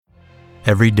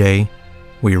Every day,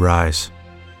 we rise,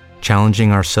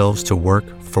 challenging ourselves to work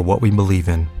for what we believe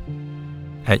in.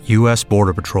 At U.S.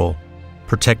 Border Patrol,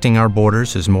 protecting our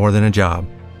borders is more than a job.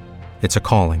 It's a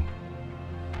calling.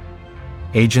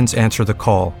 Agents answer the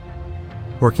call,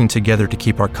 working together to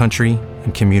keep our country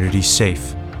and communities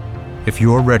safe. If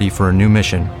you're ready for a new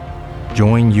mission,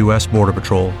 join U.S. Border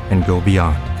Patrol and go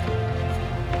beyond.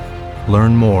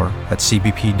 Learn more at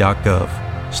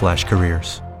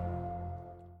cbp.gov/careers.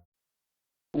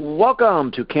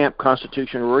 Welcome to Camp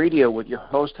Constitution Radio with your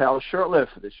host, Hal Shurtleff.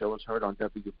 This show is heard on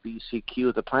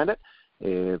WBCQ The Planet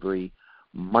every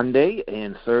Monday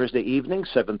and Thursday evening,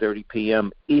 7:30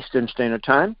 p.m. Eastern Standard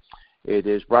Time. It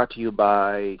is brought to you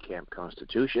by Camp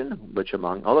Constitution, which,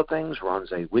 among other things,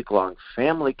 runs a week-long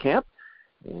family camp.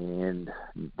 And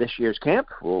this year's camp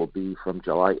will be from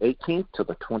July 18th to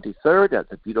the 23rd at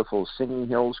the beautiful Singing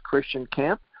Hills Christian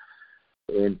Camp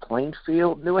in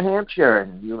Plainfield, New Hampshire.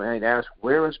 And you might ask,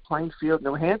 where is Plainfield,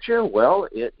 New Hampshire? Well,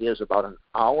 it is about an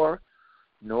hour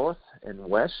north and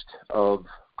west of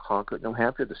Concord, New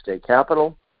Hampshire, the state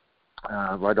capital,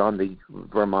 right on the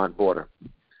Vermont border.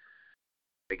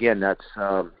 Again, that's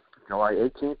July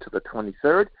 18th to the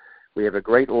 23rd. We have a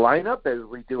great lineup, as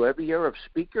we do every year, of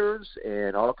speakers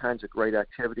and all kinds of great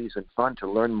activities and fun.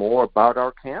 To learn more about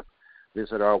our camp,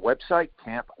 visit our website,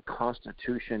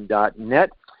 campconstitution.net.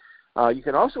 You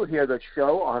can also hear the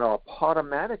show on our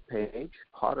Podomatic page,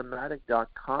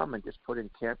 podomatic.com, and just put in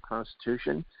Camp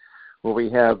Constitution, where we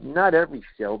have not every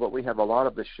show, but we have a lot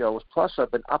of the shows. Plus,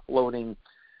 I've been uploading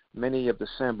many of the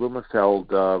Sam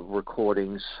Blumenfeld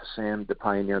recordings, Sam, the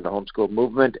pioneer of the homeschool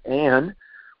movement, and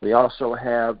we also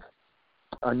have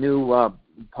a new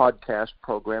podcast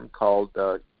program called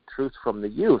Truth from the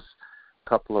Youth. A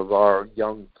couple of our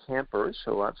young campers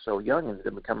who aren't so young and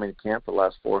have been coming to camp for the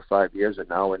last 4 or 5 years are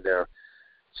now in their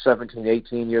 17,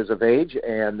 18 years of age,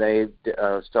 and they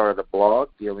started a blog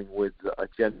dealing with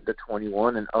Agenda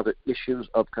 21 and other issues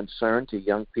of concern to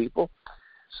young people.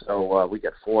 So we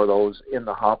got 4 of those in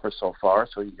the hopper so far,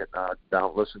 so you can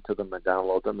listen to them and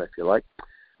download them if you like.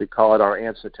 We call it our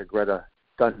answer to Greta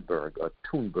Thunberg, or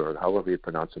Thunberg, however you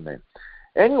pronounce the name.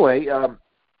 Anyway,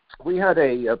 we had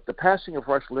the passing of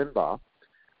Rush Limbaugh.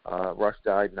 Rush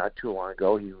died not too long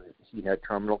ago. He had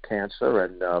terminal cancer,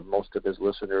 and most of his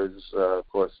listeners, of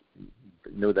course,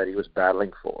 knew that he was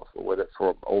battling with it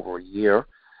for over a year.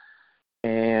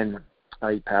 And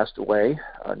he passed away,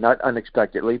 not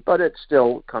unexpectedly, but it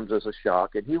still comes as a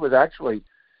shock. And he was actually,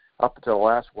 up until the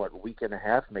last, week and a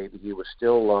half maybe, he was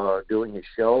still doing his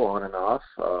show on and off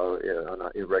on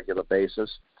an irregular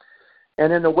basis.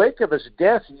 And in the wake of his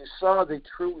death, you saw the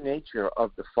true nature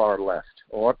of the far left,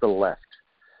 or the left.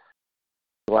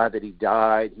 Glad that he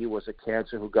died. He was a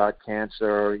cancer who got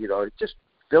cancer. Just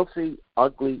filthy,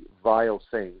 ugly, vile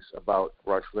things about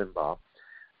Rush Limbaugh.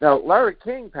 Now, Larry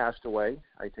King passed away,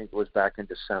 I think it was back in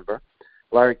December.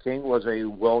 Larry King was a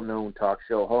well-known talk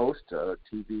show host.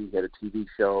 He had a TV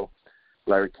show,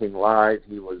 Larry King Live.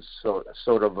 He was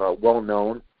sort of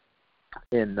well-known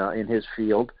in his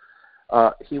field.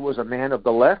 He was a man of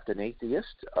the left, an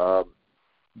atheist.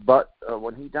 But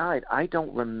when he died, I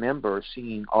don't remember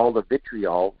seeing all the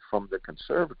vitriol from the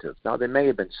conservatives. Now, there may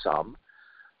have been some.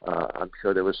 I'm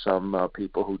sure there were some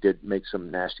people who did make some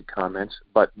nasty comments,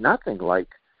 but nothing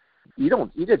like you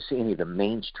didn't see any of the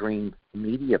mainstream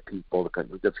media people,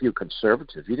 the few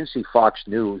conservatives. You didn't see Fox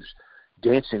News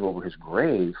dancing over his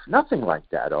grave. Nothing like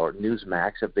that. Or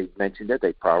Newsmax, if they mentioned it,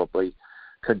 they probably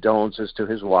condolences to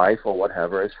his wife or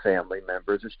whatever, his family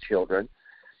members, his children.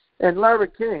 And Larry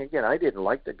King, again, I didn't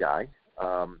like the guy,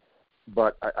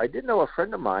 but I did know a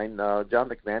friend of mine, John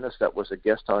McManus, that was a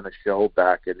guest on a show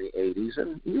back in the 80s,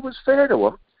 and he was fair to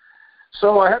him.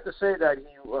 So I have to say that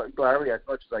Larry, as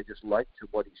much as I just liked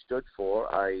what he stood for,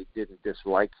 I didn't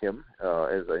dislike him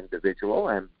as an individual,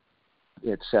 and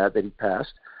it's sad that he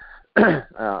passed.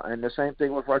 And the same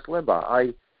thing with Rush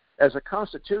Limbaugh. As a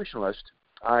constitutionalist,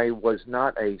 I was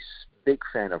not a big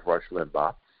fan of Rush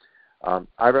Limbaugh.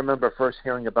 I remember first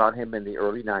hearing about him in the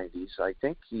early 90s. I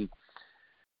think he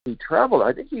traveled.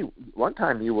 I think one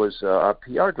time he was a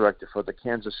PR director for the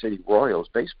Kansas City Royals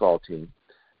baseball team.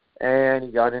 And he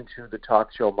got into the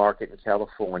talk show market in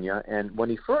California. And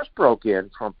when he first broke in,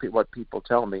 from what people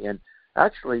tell me, and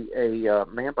actually a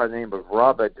man by the name of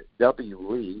Robert W.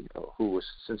 Lee, who was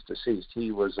since deceased,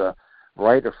 he was a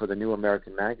writer for the New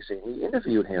American Magazine. We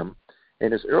interviewed him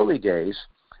in his early days,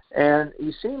 and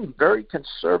he seemed very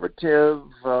conservative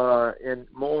and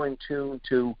more in tune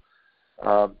to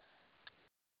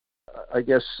I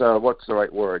guess, what's the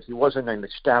right word? He wasn't an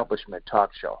establishment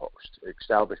talk show host,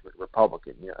 establishment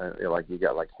Republican. Like you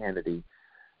got like Hannity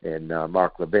and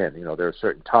Mark Levin. There are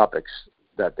certain topics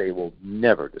that they will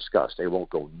never discuss. They won't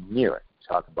go near it.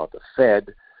 Talk about the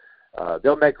Fed.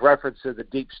 They'll make reference to the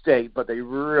deep state, but they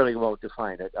really won't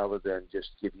define it other than just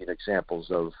give you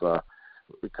examples of a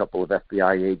couple of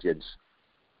FBI agents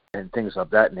and things of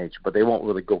that nature. But they won't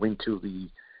really go into the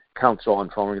Council on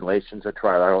Foreign Relations, the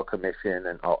Trilateral Commission,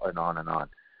 and on and on.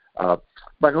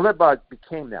 But Limbaugh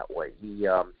became that way. He,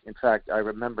 in fact, I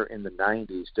remember in the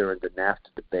 90s during the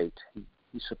NAFTA debate,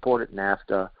 he supported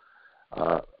NAFTA.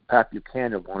 Pat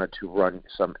Buchanan wanted to run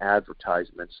some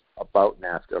advertisements about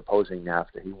NAFTA, opposing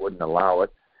NAFTA. He wouldn't allow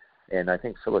it. And I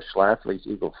think Phyllis Schlafly's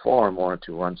Eagle Forum wanted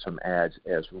to run some ads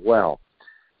as well.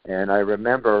 And I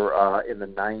remember in the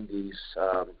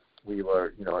 90s, we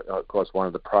were, of course, one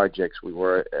of the projects, we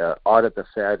were audit the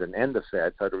Fed and end the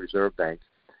Fed, Federal Reserve Bank.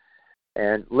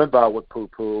 And Limbaugh would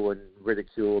poo-poo and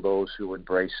ridicule those who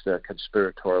embraced the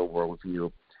conspiratorial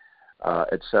worldview,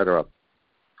 et cetera.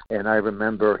 And I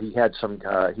remember he had some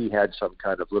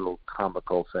kind of little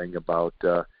comical thing about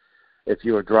if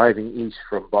you were driving east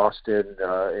from Boston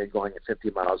and going at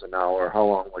 50 miles an hour, how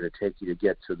long would it take you to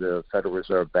get to the Federal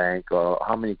Reserve Bank, or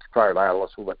how many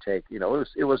trilaterals would it take?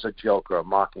 It was a joke or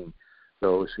mocking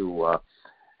those who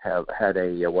have had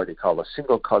a what they call a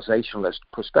single causationalist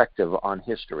perspective on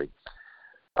history.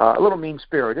 A little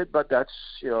mean-spirited, but that's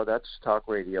talk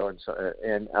radio,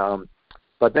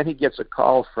 but then he gets a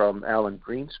call from Alan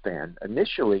Greenspan.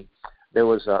 Initially, there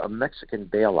was a Mexican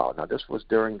bailout. Now, this was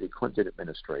during the Clinton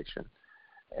administration,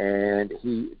 and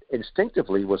he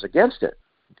instinctively was against it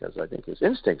because I think his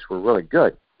instincts were really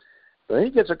good. But then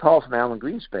he gets a call from Alan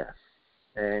Greenspan,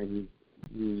 and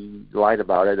he lied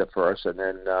about it at first, and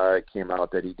then it came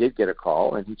out that he did get a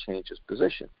call, and he changed his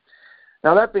position.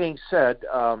 Now, that being said,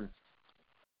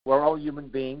 we're all human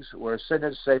beings. We're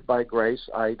sinners saved by grace.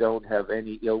 I don't have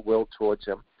any ill will towards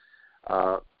him.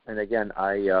 And again,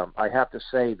 I have to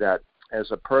say that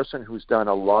as a person who's done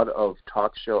a lot of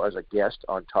talk show as a guest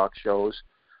on talk shows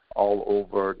all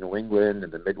over New England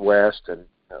and the Midwest and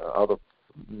other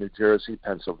New Jersey,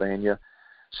 Pennsylvania,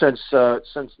 since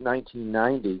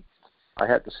 1990, I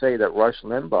have to say that Rush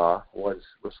Limbaugh was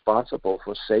responsible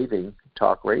for saving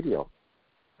talk radio,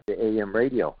 the AM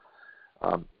radio.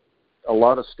 A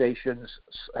lot of stations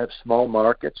have small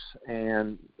markets,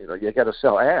 and you got to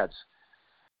sell ads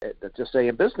that just say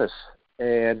in business.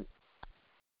 And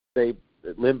they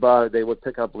would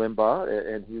pick up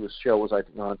Limbaugh, and his show was I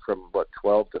think on from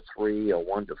 12 to 3 or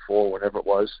 1 to 4, whatever it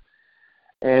was.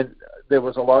 And there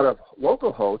was a lot of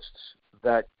local hosts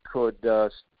that could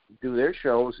do their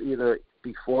shows either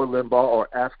before Limbaugh or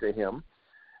after him.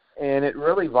 And it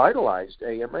really vitalized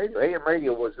AM radio. AM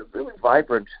radio was a really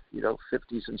vibrant,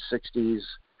 50s and 60s,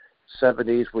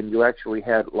 70s, when you actually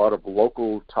had a lot of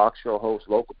local talk show hosts,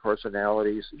 local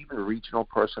personalities, even regional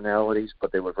personalities,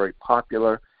 but they were very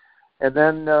popular. And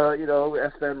then,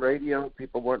 FM radio,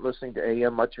 people weren't listening to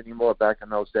AM much anymore back in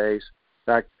those days.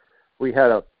 In fact, we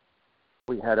had a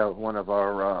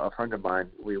friend of mine,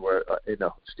 we were in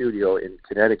a studio in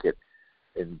Connecticut,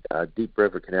 in Deep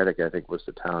River, Connecticut, I think was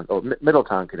the town. Oh,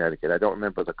 Middletown, Connecticut. I don't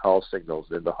remember the call signals.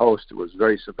 And the host was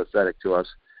very sympathetic to us.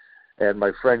 And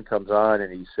my friend comes on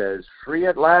and he says, free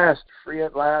at last, free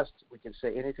at last. We can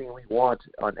say anything we want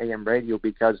on AM radio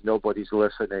because nobody's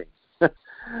listening.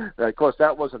 Of course,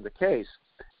 that wasn't the case.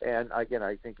 And again,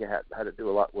 I think it had to do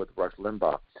a lot with Rush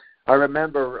Limbaugh. I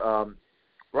remember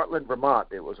Rutland, Vermont,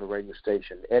 there was a radio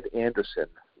station. Ed Anderson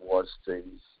was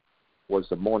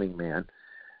the morning man.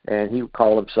 And he would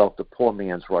call himself the poor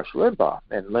man's Rush Limbaugh.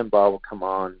 And Limbaugh would come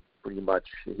on pretty much,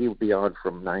 he would be on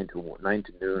from 9 to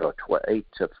noon or 8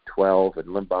 to 12, and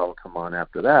Limbaugh would come on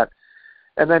after that.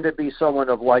 And then there'd be someone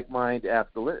of like mind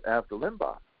after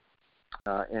Limbaugh.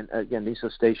 And again, these are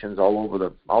stations all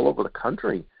over the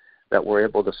country that were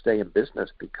able to stay in business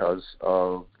because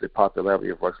of the popularity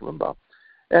of Rush Limbaugh.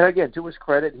 And again, to his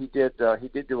credit, he did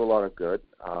do a lot of good.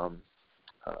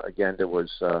 Again, there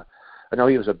was... I know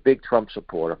he was a big Trump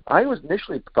supporter. I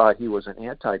initially thought he was an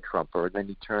anti-Trumper, and then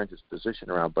he turned his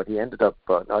position around. But he ended up,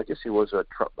 I guess he was a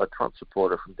Trump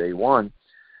supporter from day one,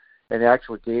 and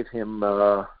actually gave him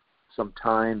some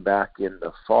time back in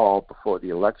the fall before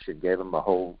the election, gave him a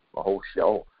whole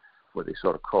show where they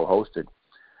sort of co-hosted.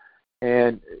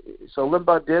 And so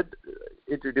Limbaugh did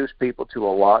introduce people to a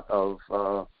lot of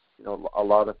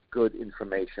good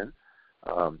information.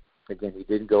 Again, he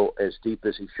didn't go as deep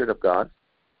as he should have gone.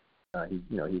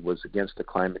 He was against the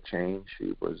climate change.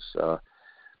 He was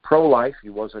pro-life. He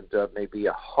wasn't maybe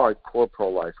a hardcore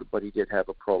pro-lifer, but he did have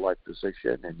a pro-life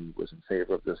position, and he was in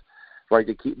favor of this right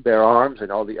to keep and bear arms and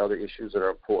all the other issues that are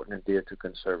important and dear to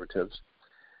conservatives.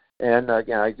 And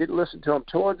again, I did listen to him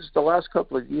towards the last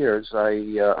couple of years.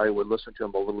 I would listen to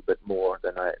him a little bit more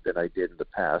than I did in the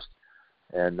past,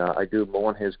 and I do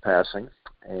mourn his passing.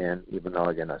 And even though,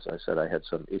 again, as I said, I had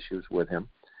some issues with him,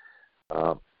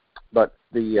 but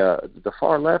the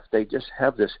far left, they just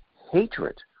have this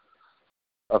hatred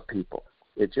of people.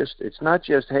 It's not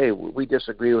just, hey, we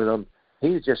disagree with him.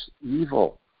 He's just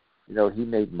evil. You know, he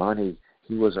made money.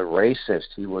 He was a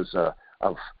racist. He was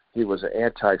an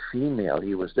anti-female.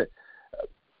 He was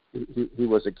he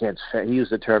was against. He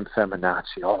used the term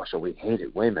feminazi. Oh, so we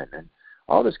hated women and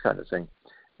all this kind of thing.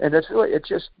 And it's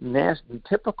just nasty and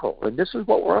typical. And this is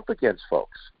what we're up against,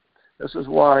 folks. This is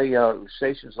why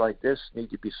stations like this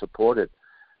need to be supported,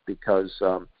 because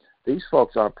these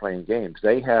folks aren't playing games.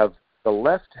 The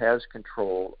left has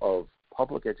control of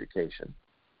public education.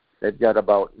 They've got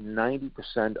about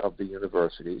 90% of the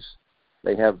universities.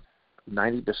 They have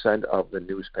 90% of the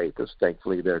newspapers.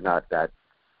 Thankfully, they're not that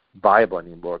viable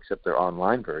anymore, except their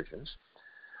online versions.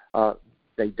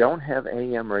 They don't have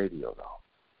AM radio, though.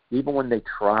 Even when they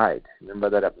tried, remember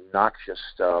that obnoxious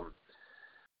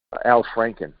Al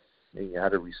Franken? He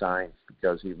had to resign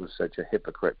because he was such a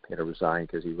hypocrite. He had to resign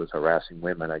because he was harassing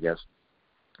women, I guess.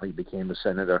 He became a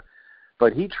senator.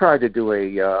 But he tried to do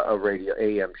a radio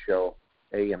AM show,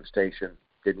 AM station.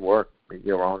 Didn't work.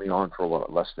 They were only on for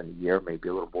less than a year, maybe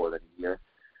a little more than a year.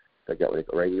 They got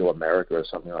like Radio America or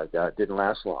something like that. It didn't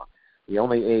last long. The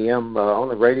only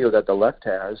only radio that the left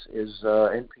has is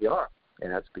NPR,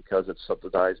 and that's because it's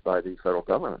subsidized by the federal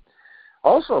government.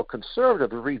 Also,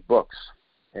 conservatives read books,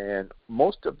 and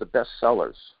most of the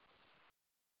bestsellers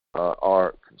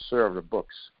are conservative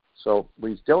books. So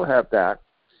we still have that.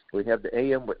 We have the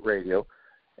AM with radio,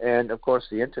 and of course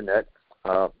the internet,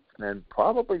 and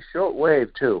probably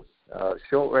shortwave too.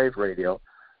 Shortwave radio,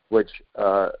 which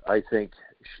I think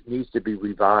needs to be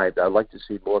revived. I'd like to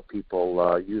see more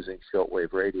people using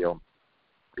shortwave radio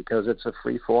because it's a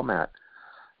free format,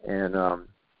 and not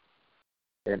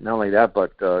only that,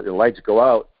 but the lights go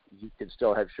out, you can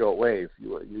still have shortwave.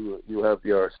 You have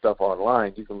your stuff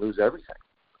online, you can lose everything.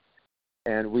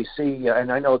 And we see,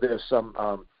 and I know there's some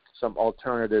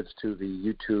alternatives to the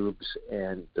YouTubes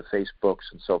and the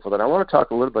Facebooks and so forth. And I want to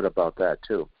talk a little bit about that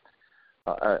too.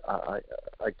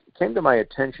 It came to my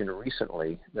attention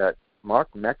recently that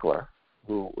Mark Meckler,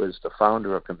 who was the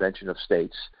founder of Convention of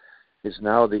States, is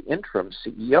now the interim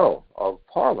CEO of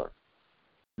Parler.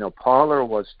 You know, Parler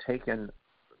was taken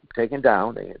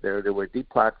down. They were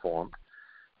deplatformed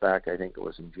back, I think it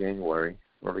was in January,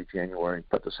 early January.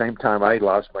 But at the same time, I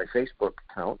lost my Facebook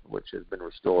account, which has been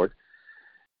restored.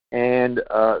 And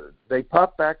they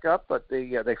popped back up, but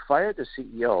they fired the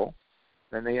CEO,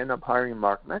 and they ended up hiring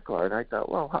Mark Meckler. And I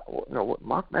thought, well,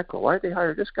 Mark Meckler, why did they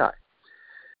hire this guy?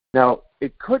 Now,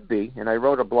 it could be, and I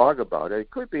wrote a blog about it,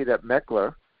 it could be that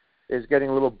Meckler is getting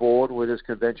a little bored with his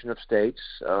Convention of States.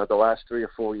 The last 3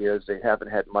 or 4 years, they haven't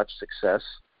had much success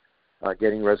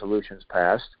getting resolutions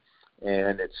passed.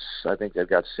 And I think they've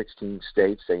got 16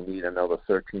 states. They need another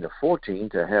 13 or 14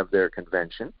 to have their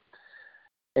convention.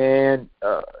 And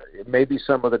maybe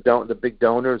some of the big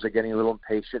donors are getting a little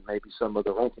impatient. Maybe some of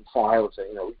the rank and file say,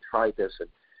 we tried this. And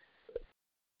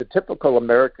the typical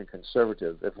American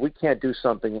conservative, if we can't do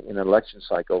something in an election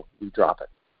cycle, we drop it.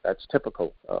 That's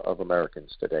typical of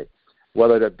Americans today,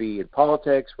 whether it be in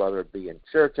politics, whether it be in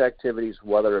church activities,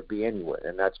 whether it be anywhere.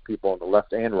 And that's people on the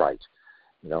left and right.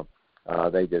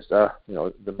 They just,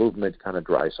 the movement kind of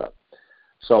dries up.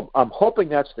 So I'm hoping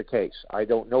that's the case. I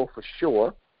don't know for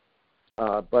sure.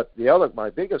 But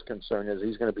my biggest concern is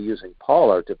he's going to be using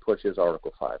Parler to push his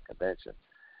Article 5 convention.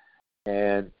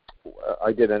 And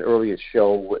I did an earlier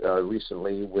show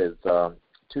recently with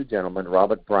two gentlemen,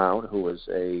 Robert Brown, who is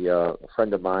a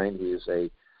friend of mine. He is a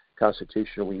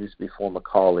constitutional. We used to be former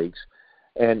colleagues.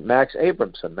 And Max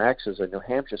Abramson. Max is a New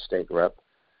Hampshire state rep.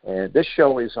 And this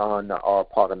show is on our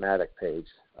Podomatic page.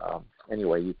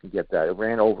 Anyway, you can get that. It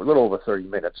ran a little over 30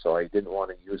 minutes, so I didn't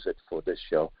want to use it for this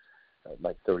show.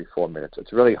 Like 34 minutes.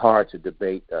 It's really hard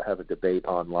to have a debate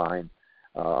online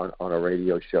on a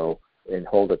radio show and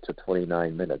hold it to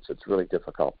 29 minutes. It's really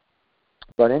difficult.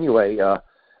 But anyway,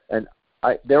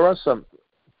 there are some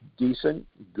decent,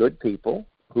 good people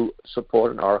who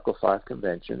support an Article 5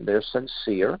 convention. They're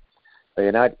sincere.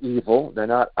 They're not evil. They're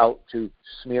not out to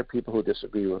smear people who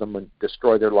disagree with them and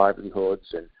destroy their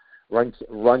livelihoods and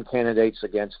run candidates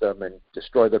against them and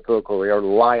destroy their political career,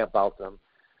 lie about them.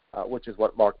 Which is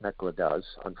what Mark Meckler does,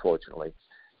 unfortunately.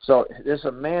 So there's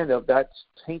a man of that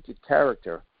tainted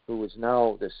character who is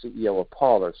now the CEO of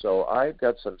Parler. So I've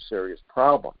got some serious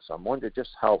problems. I'm wondering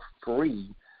just how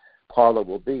free Parler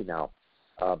will be now.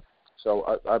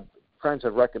 So friends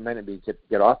have recommended me to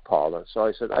get off Parler, so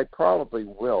I said I probably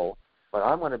will, but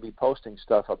I'm going to be posting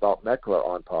stuff about Meckler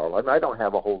on Parler. I mean, I don't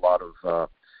have a whole lot of,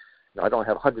 I don't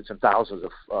have hundreds and thousands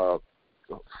of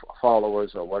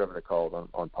followers or whatever they call them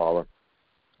on Parler,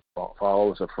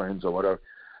 followers or friends or whatever.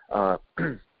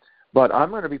 But I'm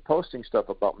going to be posting stuff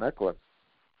about Meckler,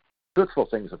 truthful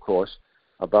things, of course,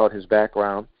 about his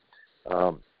background.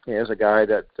 Here's a guy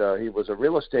that he was a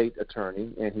real estate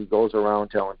attorney, and he goes around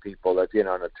telling people that if you're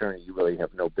not an attorney, you really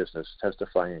have no business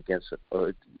testifying against it.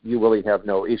 Or you really have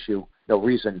no issue, no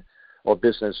reason or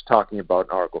business talking about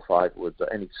Article 5 with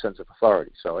any sense of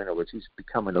authority. So, in other words, he's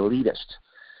become an elitist.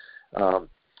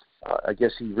 I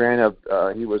guess he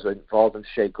he was involved in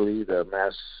Shakely, the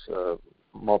mass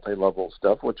multi-level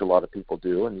stuff, which a lot of people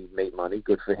do, and he made money.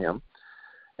 Good for him.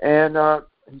 And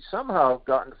he somehow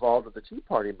got involved with the Tea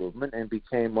Party movement and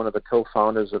became one of the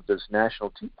co-founders of this National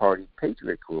Tea Party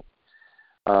Patriot Group.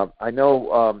 I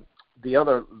know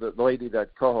the lady that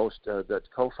that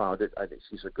co-founded, I think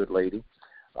she's a good lady.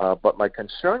 But my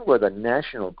concern with a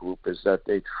national group is that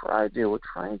they were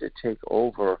trying to take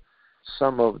over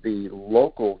some of the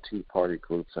local Tea Party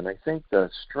groups. And I think the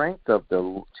strength of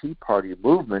the Tea Party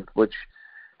movement, which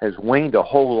has waned a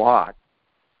whole lot,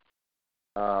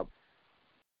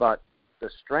 but the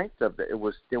strength of there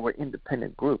were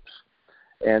independent groups.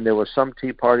 And there were some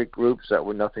Tea Party groups that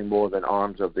were nothing more than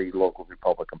arms of the local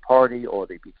Republican Party, or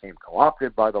they became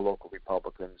co-opted by the local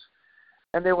Republicans.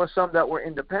 And there were some that were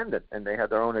independent, and they had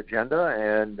their own agenda,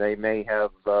 and they may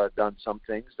have done some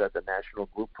things that the national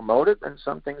group promoted, and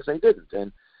some things they didn't.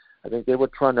 And I think they were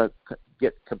trying to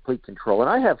get complete control. And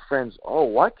I have friends,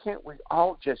 why can't we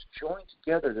all just join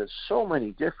together? There's so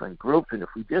many different groups, and if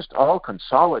we just all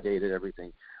consolidated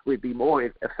everything, we'd be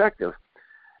more effective.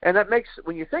 And that makes,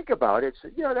 when you think about it,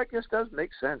 that just does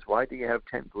make sense. Why do you have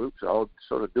 10 groups all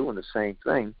sort of doing the same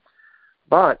thing?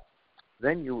 But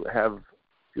then you have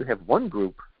one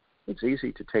group, it's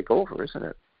easy to take over, isn't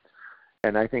it?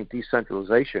 And I think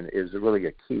decentralization is really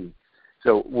a key.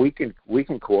 So we can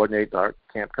coordinate our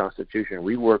Camp Constitution.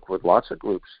 We work with lots of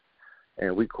groups,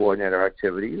 and we coordinate our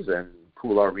activities and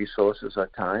pool our resources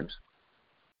at times.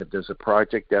 If there's a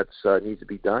project that needs to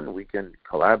be done, we can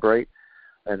collaborate.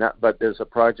 But there's a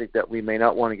project that we may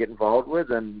not want to get involved with,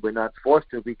 and we're not forced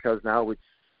to because now it's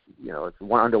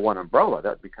under one umbrella.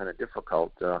 That'd be kind of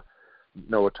difficult.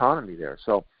 No autonomy there.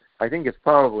 So I think it's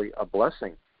probably a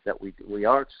blessing that we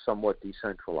are somewhat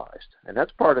decentralized. And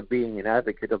that's part of being an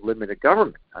advocate of limited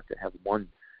government, not to have one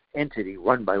entity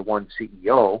run by one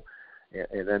CEO,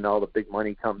 and then all the big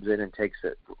money comes in and takes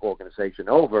the organization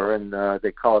over, and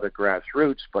they call it a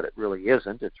grassroots, but it really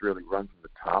isn't. It's really run from the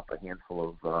top. A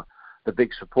handful of the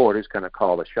big supporters kind of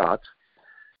call the shots.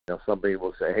 Somebody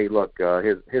will say, hey, look,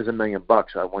 here's $1 million.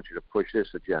 I want you to push this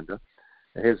agenda.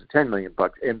 And here's $10 million.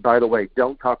 And by the way,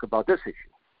 don't talk about this issue.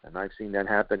 And I've seen that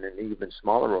happen in even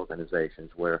smaller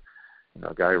organizations where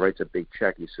a guy writes a big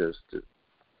check. He says,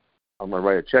 I'm going to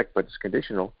write a check, but it's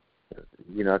conditional.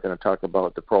 You're not going to talk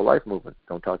about the pro-life movement.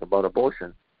 Don't talk about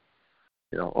abortion.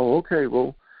 Okay,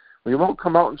 well, we won't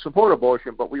come out and support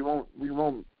abortion, but we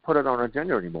won't put it on our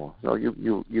agenda anymore. No,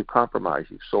 you compromise.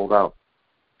 You've sold out,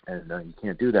 and you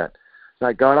can't do that. It's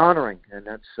not God honoring, and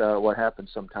that's what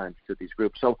happens sometimes to these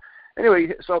groups. So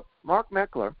anyway, Mark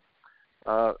Meckler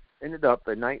ended up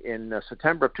in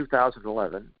September of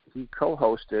 2011. He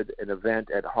co-hosted an event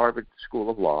at Harvard School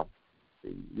of Law.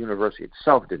 The university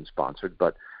itself didn't sponsor it,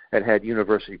 but it had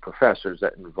university professors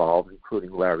that involved,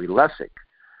 including Larry Lessig.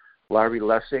 Larry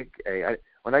Lessig,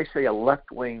 when I say a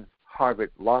left-wing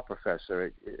Harvard law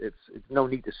professor, it's no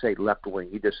need to say left-wing.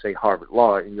 You just say Harvard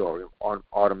Law, and you'll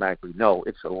automatically know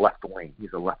it's a left-wing.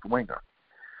 He's a left-winger.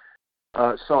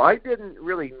 So I didn't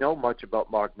really know much about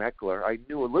Mark Meckler. I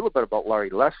knew a little bit about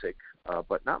Larry Lessig,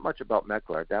 but not much about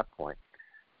Meckler at that point.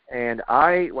 And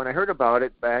when I heard about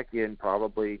it back in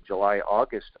probably July,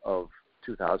 August of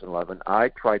 2011, I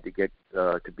tried to get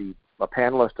to be a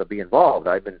panelist, to be involved.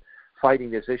 I've been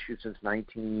fighting this issue since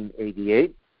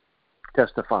 1988,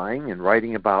 testifying and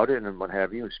writing about it and what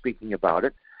have you, speaking about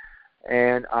it.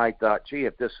 And I thought, gee,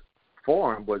 if this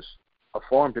forum was a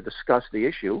forum to discuss the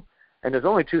issue, and there's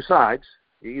only two sides,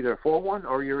 you're either for one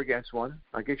or you're against one.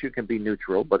 I guess you can be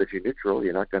neutral, but if you're neutral,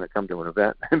 you're not going to come to an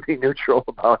event and be neutral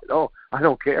about it. Oh, I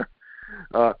don't care.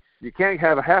 You can't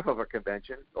have a half of a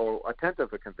convention or a tenth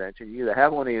of a convention. You either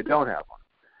have one or you don't have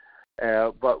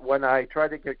one. But when I tried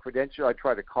to get credential, I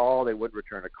tried to call. They wouldn't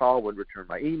return a call, wouldn't return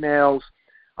my emails.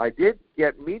 I did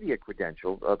get media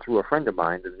credential through a friend of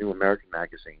mine, the New American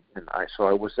magazine. And so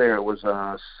I was there. It was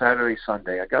Saturday,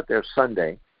 Sunday. I got there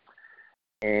Sunday.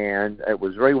 And it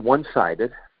was very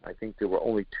one-sided. I think there were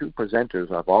only 2 presenters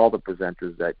of all the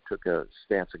presenters that took a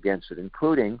stance against it,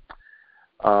 including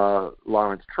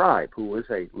Lawrence Tribe, who is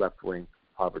a left-wing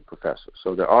Harvard professor.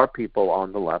 So there are people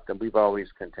on the left, and we've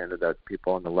always contended that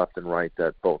people on the left and right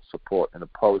that both support and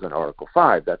oppose on Article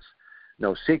 5. That's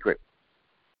no secret.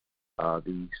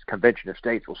 The Convention of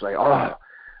States will say, the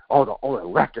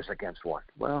left is against one.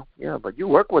 Well, yeah, but you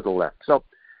work with the left. So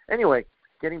anyway,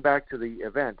 getting back to the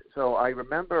event. So I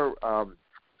remember a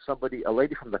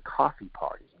lady from the Coffee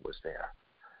Party was there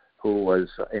who was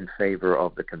in favor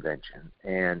of the convention,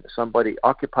 and somebody,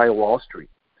 Occupy Wall Street.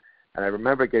 And I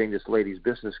remember getting this lady's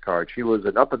business card. She was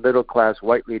an upper-middle-class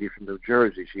white lady from New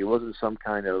Jersey. She wasn't some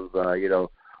kind of,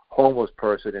 homeless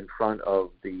person in front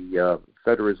of the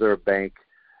Federal Reserve Bank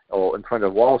or in front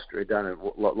of Wall Street down in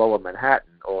Lower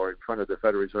Manhattan or in front of the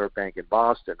Federal Reserve Bank in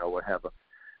Boston or whatever.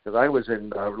 Because I was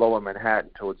in Lower Manhattan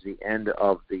towards the end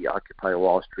of the Occupy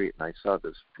Wall Street, and I saw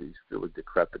these really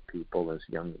decrepit people, this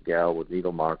young gal with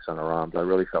needle marks on her arms. I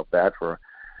really felt bad for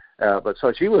her. But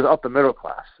so she was upper middle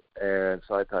class, and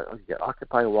so I thought, you got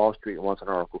Occupy Wall Street wants an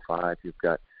Article 5. You've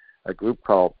got a group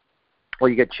called,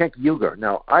 you got Cenk Uygur.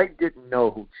 Now, I didn't know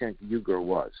who Cenk Uygur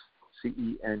was,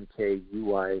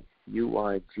 Cenkyuigur.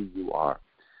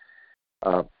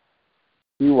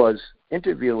 He was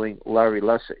interviewing Larry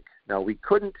Lessig. Now, we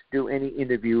couldn't do any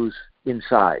interviews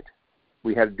inside.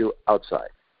 We had to do it outside.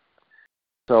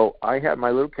 So I had my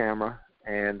little camera,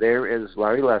 and there is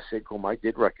Larry Lessig, whom I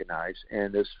did recognize,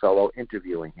 and this fellow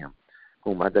interviewing him,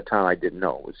 whom at the time I didn't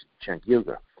know was Cenk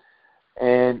Uygur.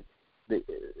 And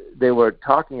they were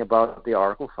talking about the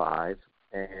Article 5,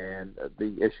 and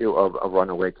the issue of a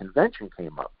runaway convention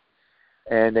came up.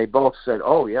 And they both said,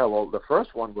 the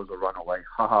first one was a runaway.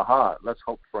 Ha, ha, ha. Let's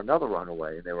hope for another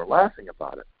runaway. And they were laughing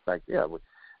about it. Like, yeah.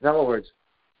 In other words,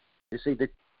 you see,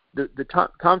 the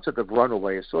concept of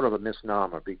runaway is sort of a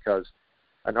misnomer because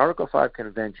an Article 5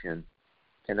 convention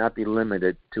cannot be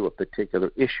limited to a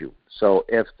particular issue. So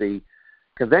if the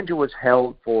convention was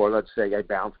held for, let's say, a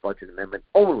balanced budget amendment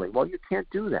only, well, you can't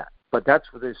do that. But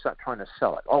that's what they're trying to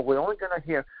sell it. We're only going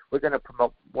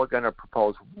to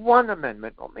propose one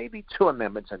amendment or maybe 2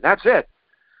 amendments, and that's it.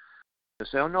 They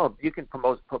say, no, you can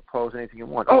propose anything you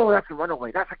want. That's a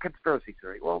runaway. That's a conspiracy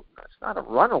theory. Well, that's not a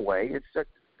runaway.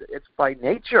 It's by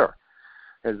nature.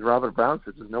 As Robert Brown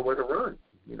says, there's nowhere to run.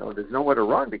 There's nowhere to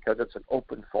run because it's an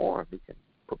open forum. You can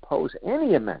propose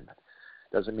any amendment.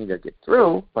 Doesn't mean they'll get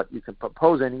through, but you can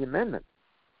propose any amendment.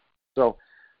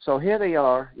 So here they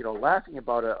are, laughing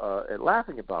about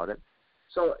it.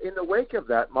 So in the wake of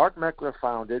that, Mark Meckler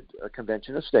founded a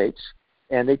Convention of States,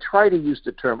 and they try to use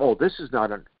the term, this is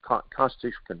not a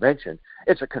constitutional convention,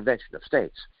 it's a Convention of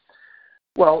States.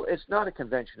 Well, it's not a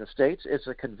Convention of States, it's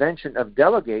a convention of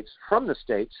delegates from the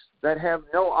states that have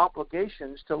no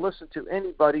obligations to listen to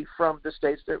anybody from the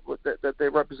states that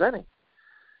they're representing.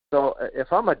 So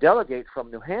if I'm a delegate from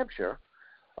New Hampshire,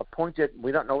 appointed,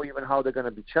 we don't know even how they're going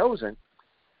to be chosen,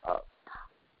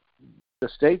 the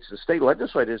state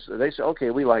legislators, they say, okay,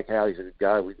 we like Hal, he's a good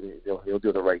guy, he'll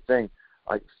do the right thing.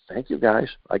 Thank you guys.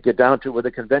 I get down to where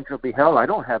the convention will be held.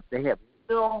 They have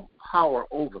no power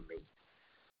over me.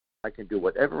 I can do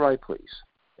whatever I please.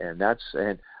 And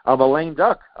I'm a lame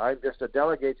duck. I'm just a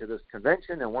delegate to this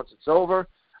convention, and once it's over,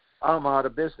 I'm out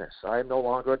of business. I'm no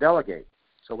longer a delegate.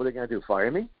 So what are they going to do, fire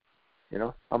me?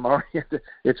 I'm already,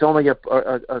 it's only a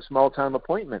small-time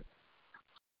appointment.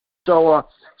 So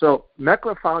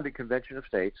Meckler founded Convention of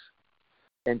States,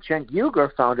 and Cenk Uygur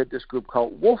founded this group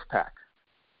called Wolfpack.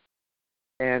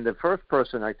 And the first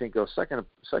person, I think, or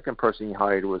second person he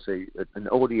hired was an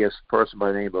odious person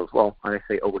by the name of, when I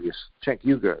say odious, Cenk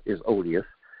Uygur is odious.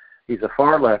 He's a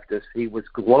far leftist. He was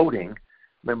gloating. I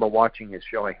remember watching his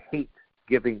show. I hate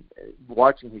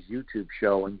watching his YouTube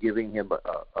show and giving him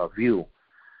a view,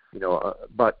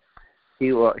 but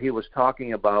he was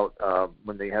talking about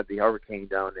when they had the hurricane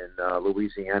down in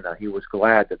Louisiana. He was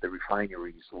glad that the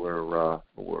refineries were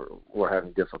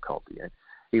having difficulty, and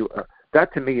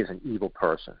that to me is an evil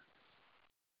person.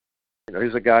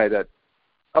 He's a guy that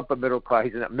upper middle class.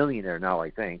 He's a millionaire now, I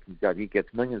think. He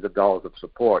gets millions of dollars of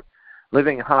support,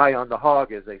 living high on the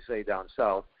hog, as they say down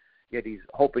south. Yet he's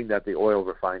hoping that the oil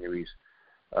refineries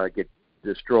get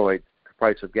destroyed. The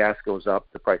price of gas goes up.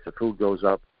 The price of food goes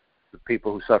up. The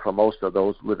people who suffer most are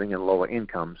those living in lower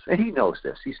incomes. And he knows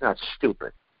this. He's not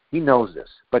stupid. He knows this,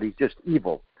 but he's just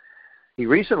evil. He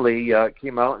recently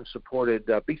came out and supported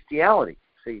bestiality.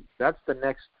 See, that's the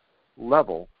next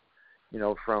level,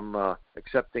 from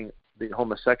accepting the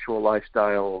homosexual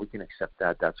lifestyle. We can accept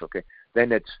that. That's okay.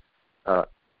 Then it's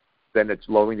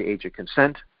lowering the age of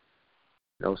consent.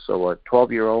 So a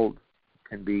 12-year-old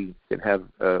can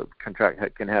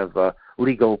have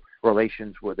legal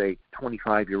relations with a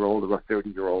 25-year-old or a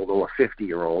 30-year-old or a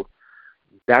 50-year-old.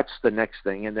 That's the next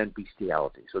thing, and then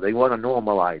bestiality. So they want to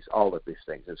normalize all of these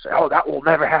things and say, oh, that will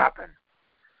never happen.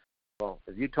 Well,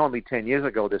 if you told me 10 years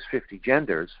ago there's 50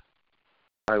 genders,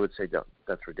 I would say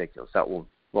that's ridiculous. That will.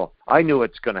 Well, I knew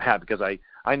it's going to happen because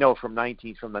I know from the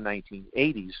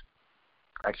 1980s.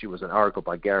 Actually, it was an article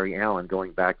by Gary Allen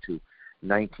going back to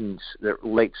the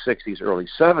late 60s, early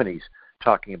 70s,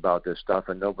 talking about this stuff,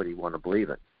 and nobody wanted to believe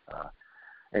it.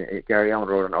 Gary Allen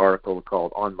wrote an article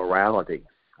called "On Morality,"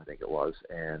 I think it was,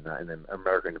 and in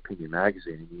American Opinion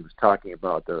magazine, and he was talking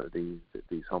about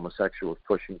these homosexuals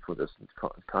pushing for this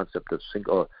concept of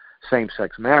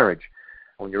same-sex marriage.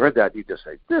 When you read that, you just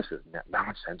say, "This is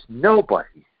nonsense.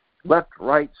 Nobody, left,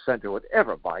 right, center, would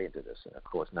ever buy into this." And of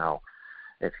course, now,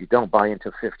 if you don't buy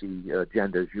into 50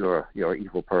 genders, you're an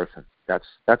evil person.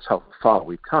 That's how far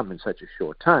we've come in such a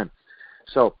short time.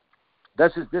 So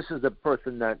this is the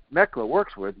person that Meckler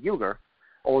works with, Uyghur,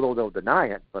 although they'll deny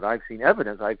it. But I've seen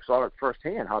evidence. I saw it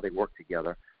firsthand how they work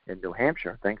together in New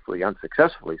Hampshire, thankfully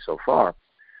unsuccessfully so far.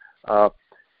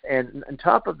 And on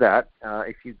top of that,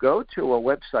 if you go to a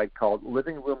website called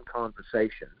Living Room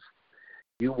Conversations,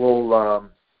 you will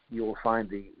find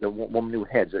the woman who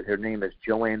heads it. Her name is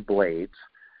Joanne Blades.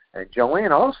 And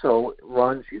Joanne also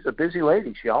runs, she's a busy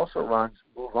lady, she also runs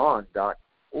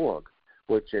MoveOn.org,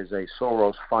 which is a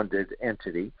Soros-funded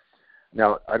entity.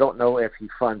 Now, I don't know if he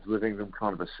funds Living Room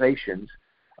Conversations.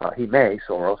 He may,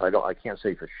 Soros, I can't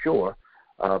say for sure.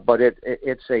 But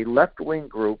it's a left-wing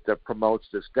group that promotes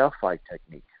this Delphi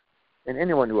technique. And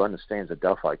anyone who understands the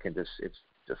Delphi it's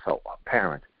just so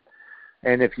apparent.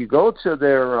 And if you go to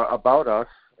their About Us,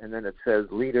 and then it says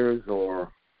leaders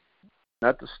or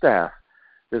not the staff,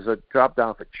 there's a drop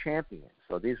down for champions.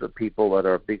 So these are people that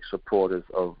are big supporters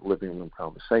of Living Room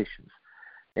Conversations.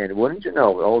 And wouldn't you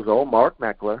know, old Mark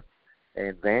Meckler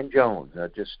and Van Jones are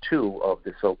just two of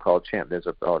the so-called champions.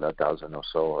 There's about a dozen or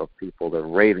so of people that are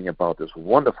raving about this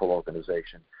wonderful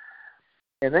organization.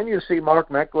 And then you see Mark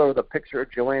Meckler with a picture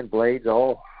of Joanne Blades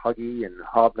all huggy and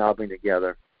hobnobbing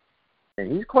together.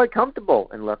 And he's quite comfortable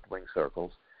in left-wing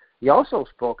circles. He also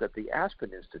spoke at the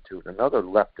Aspen Institute, another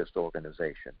leftist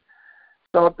organization.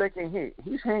 So I'm thinking,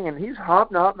 he's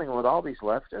hobnobbing with all these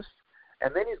leftists,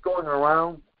 and then he's going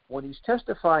around when he's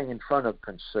testifying in front of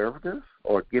conservatives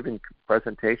or giving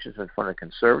presentations in front of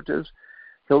conservatives.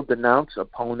 He'll denounce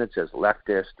opponents as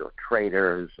leftist or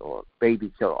traitors or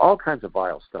baby killer, all kinds of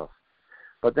vile stuff.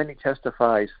 But then he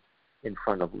testifies in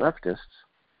front of leftists.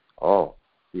 Oh,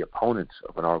 the opponents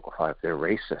of an Article 5, they're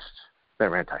racists,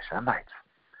 they're anti-Semites.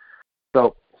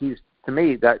 So to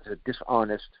me, that's a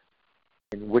dishonest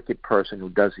and wicked person who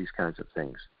does these kinds of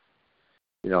things.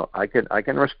 You know, I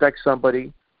can respect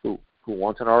somebody who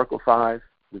wants an Article 5.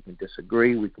 We can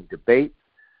disagree, we can debate,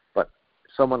 but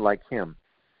someone like him,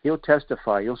 he'll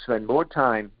testify. He'll spend more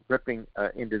time ripping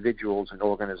individuals and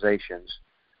organizations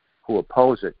who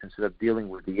oppose it instead of dealing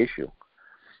with the issue.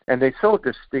 And they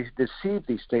deceive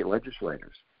these state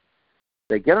legislators.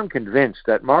 They get them convinced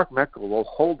that Mark Meckler will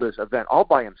hold this event all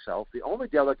by himself. The only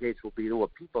delegates will be to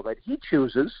people that he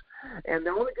chooses, and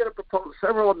they're only going to propose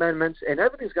several amendments, and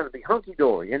everything's going to be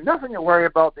hunky-dory and nothing to worry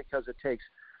about because it takes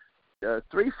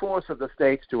 3/4 of the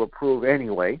states to approve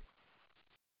anyway.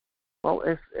 Well,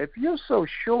 if you're so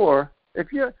sure,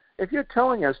 if you're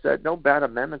telling us that no bad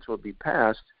amendments will be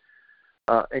passed,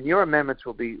 and your amendments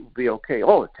will be okay.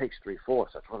 Oh, it takes 3/4.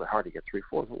 That's really hard to get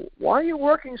 3/4. Why are you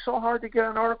working so hard to get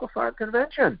an Article 5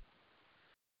 convention?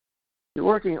 You're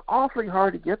working awfully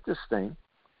hard to get this thing,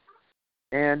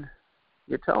 and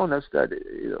you're telling us that,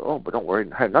 but don't worry,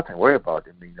 I have nothing to worry about.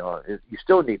 I mean, you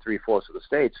still need 3/4 of the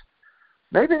states.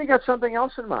 Maybe they got something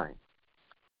else in mind.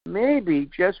 Maybe,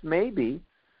 just maybe,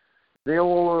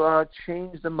 they'll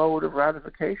change the mode of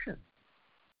ratification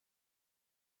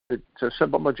to a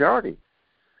simple majority.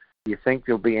 Do you think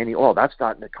there'll be any, that's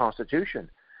not in the Constitution?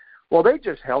 Well, they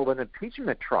just held an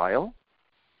impeachment trial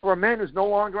for a man who's no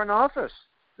longer in office.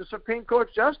 The Supreme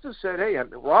Court justice said, hey,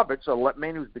 Roberts, a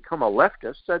man who's become a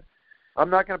leftist, said, I'm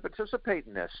not going to participate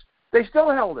in this. They still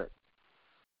held it.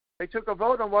 They took a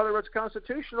vote on whether it's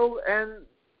constitutional, and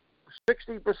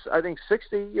 60%, I think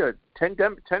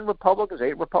 10 Republicans,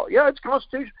 8 Republicans. Yeah, it's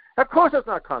constitutional. Of course it's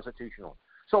not constitutional.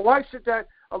 So why should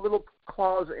a little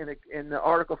clause in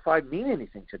Article 5 mean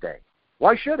anything today?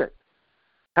 Why should it?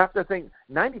 Half the thing,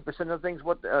 90% of the things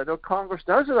what the Congress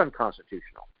does is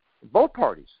unconstitutional. Both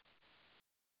parties.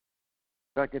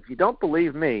 In fact, if you don't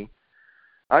believe me,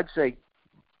 I'd say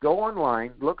go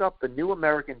online, look up the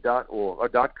newamerican.org or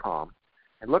 .com,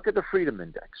 and look at the Freedom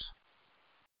Index.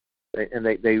 And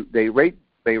they rate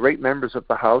They rate members of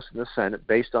the House and the Senate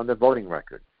based on their voting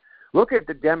record. Look at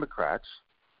the Democrats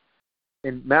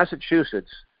in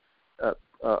Massachusetts.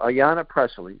 Ayanna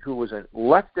Pressley, who was a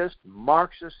leftist,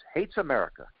 Marxist, hates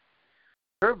America.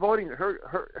 Her voting,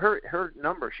 her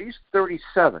number, she's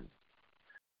 37.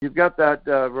 You've got that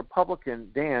Republican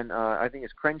Dan, I think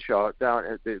it's Crenshaw, down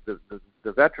at the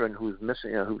veteran who's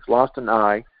missing, who's lost an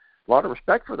eye. A lot of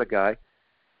respect for the guy.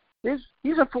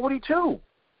 He's a 42.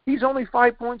 He's only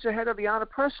 5 points ahead of Ayanna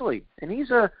Pressley, and he's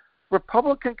a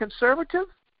Republican conservative.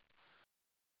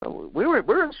 So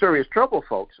we're in serious trouble,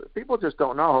 folks. People just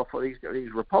don't know how these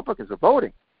Republicans are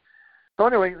voting. So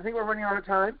anyway, I think we're running out of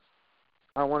time.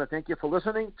 I want to thank you for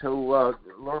listening. To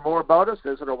learn more about us,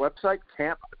 visit our website,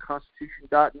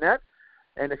 campconstitution.net.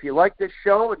 And if you like this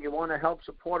show and you want to help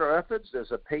support our efforts,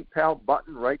 there's a PayPal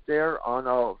button right there on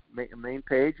our main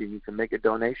page, and you can make a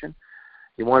donation.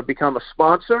 You want to become a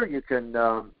sponsor, you can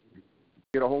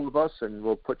get a hold of us, and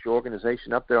we'll put your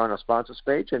organization up there on our sponsors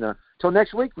page. And until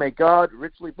next week, may God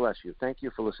richly bless you. Thank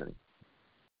you for listening.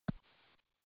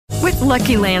 With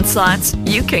Lucky Land Slots,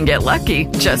 you can get lucky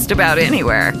just about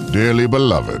anywhere. Dearly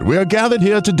beloved, we are gathered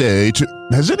here today to...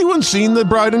 Has anyone seen the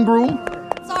bride and groom?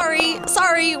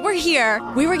 Sorry, we're here.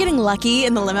 We were getting lucky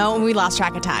in the limo and we lost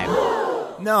track of time.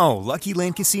 No, Lucky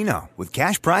Land Casino, with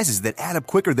cash prizes that add up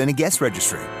quicker than a guest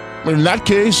registry. In that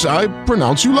case, I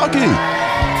pronounce you lucky.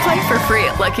 Play for free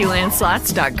at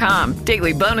LuckyLandSlots.com.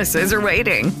 Daily bonuses are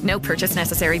waiting. No purchase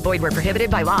necessary. Void where prohibited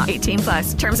by law.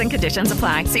 18+. Terms and conditions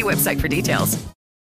apply. See website for details.